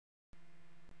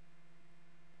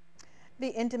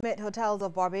The Intimate Hotels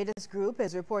of Barbados Group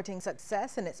is reporting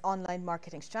success in its online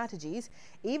marketing strategies,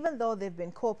 even though they've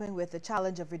been coping with the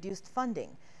challenge of reduced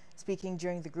funding. Speaking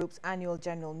during the group's annual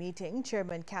general meeting,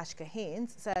 Chairman Kashka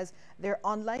Haynes says their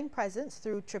online presence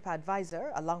through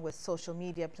TripAdvisor, along with social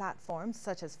media platforms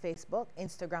such as Facebook,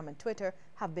 Instagram and Twitter,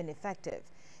 have been effective.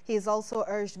 He has also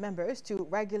urged members to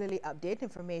regularly update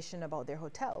information about their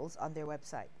hotels on their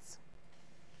websites.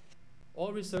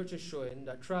 All research is showing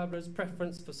that travelers'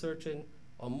 preference for searching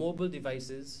on mobile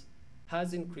devices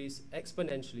has increased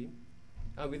exponentially,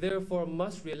 and we therefore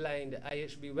must realign the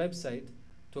IHB website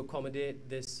to accommodate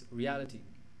this reality.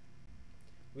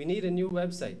 We need a new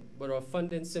website, but our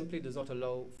funding simply does not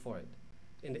allow for it.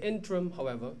 In the interim,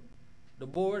 however, the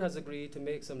board has agreed to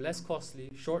make some less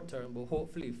costly, short-term, but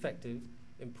hopefully effective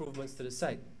improvements to the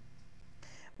site.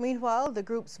 Meanwhile, the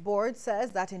group's board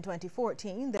says that in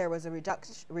 2014, there was a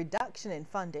reduction in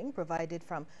funding provided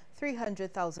from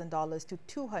 $300,000 to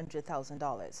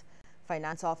 $200,000.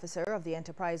 Finance Officer of the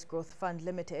Enterprise Growth Fund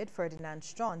Limited, Ferdinand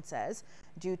Strawn, says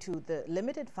due to the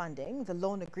limited funding, the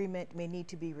loan agreement may need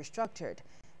to be restructured.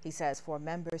 He says for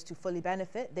members to fully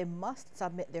benefit, they must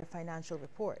submit their financial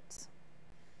reports.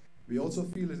 We also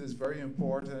feel it is very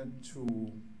important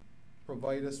to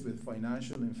provide us with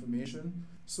financial information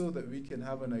so that we can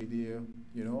have an idea,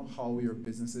 how your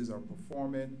businesses are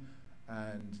performing,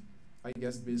 and I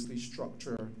guess basically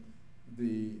restructure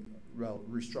the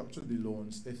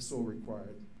loans if so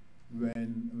required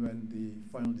when the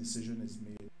final decision is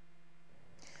made.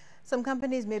 Some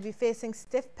companies may be facing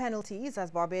stiff penalties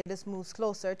as Barbados moves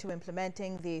closer to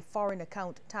implementing the Foreign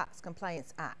Account Tax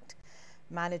Compliance Act.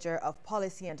 Manager of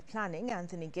Policy and Planning,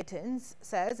 Anthony Gittins,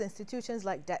 says institutions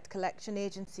like debt collection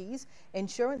agencies,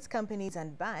 insurance companies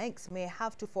and banks may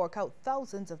have to fork out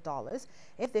thousands of dollars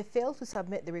if they fail to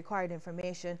submit the required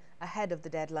information ahead of the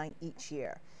deadline each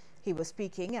year. He was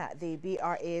speaking at the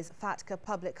BRA's FATCA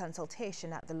public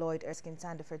consultation at the Lloyd Erskine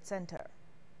Sandiford Center.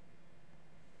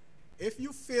 If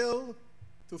you fail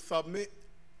to submit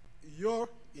your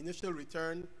initial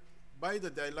return by the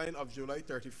deadline of July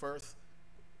 31st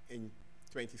in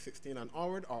 2016 and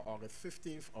onward, or August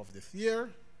 15th of this year,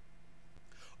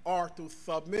 or to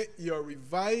submit your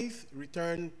revised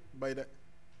return by the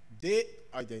date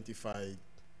identified,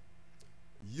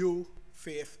 you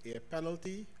face a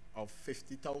penalty of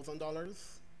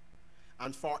 $50,000,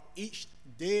 and for each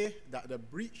day that the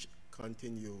breach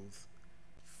continues,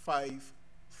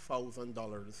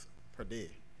 $5,000 per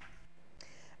day.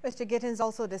 Mr. Gittins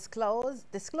also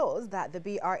disclosed that the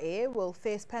BRA will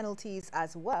face penalties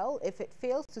as well if it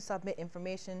fails to submit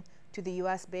information to the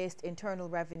U.S.-based Internal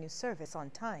Revenue Service on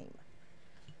time.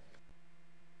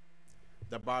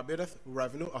 The Barbados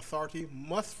Revenue Authority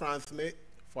must transmit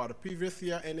for the previous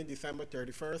year ending December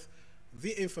 31st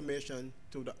the information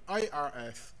to the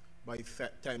IRS by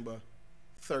September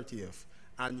 30th.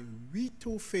 And we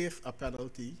too face a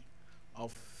penalty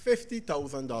of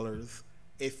 $50,000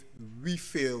 if we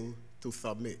fail to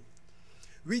submit.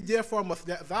 We therefore must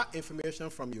get that information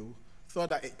from you so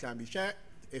that it can be checked.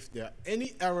 If there are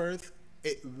any errors,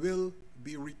 it will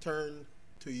be returned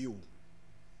to you.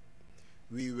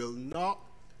 We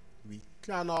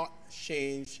cannot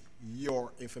change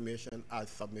your information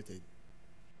as submitted.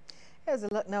 Here's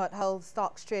a look now at how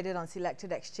stocks traded on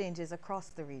selected exchanges across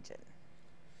the region.